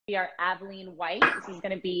be our Aveline White. This is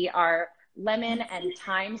going to be our lemon and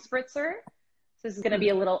thyme spritzer. So this is going to be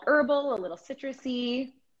a little herbal, a little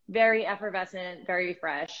citrusy, very effervescent, very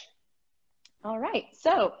fresh. All right,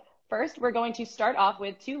 so first we're going to start off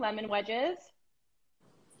with 2 lemon wedges.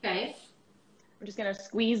 Okay. We're just going to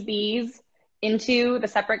squeeze these into the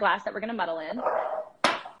separate glass that we're going to muddle in.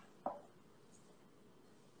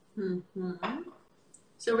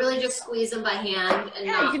 So really just squeeze them by hand. And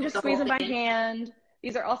yeah, you can just squeeze them by hand.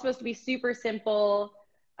 These are all supposed to be super simple.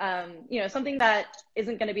 You know, something that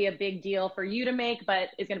isn't going to be a big deal for you to make, but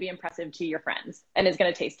is going to be impressive to your friends and is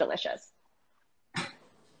going to taste delicious.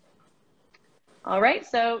 All right,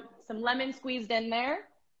 so some lemon squeezed in there.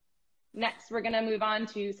 Next, we're going to move on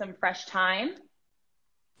to some fresh thyme.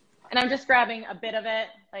 And I'm just grabbing a bit of it,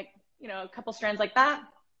 like, you know, a couple strands like that.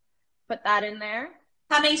 Put that in there.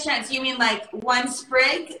 How many strands? You mean like 1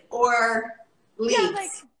 sprig or leaves? Yeah,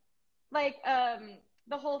 like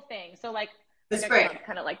the whole thing. So like the sprig,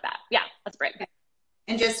 kind of like that. Yeah, a sprig.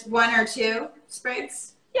 And just 1 or 2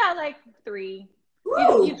 sprigs? Yeah, like 3.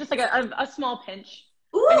 You just like a small pinch.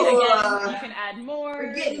 Ooh. I mean, again, you can add more.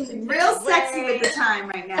 We're getting real sexy with the time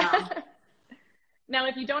right now. Now,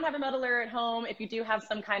 if you don't have a muddler at home, if you do have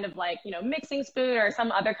some kind of like, you know, mixing spoon or some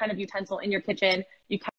other kind of utensil in your kitchen, you can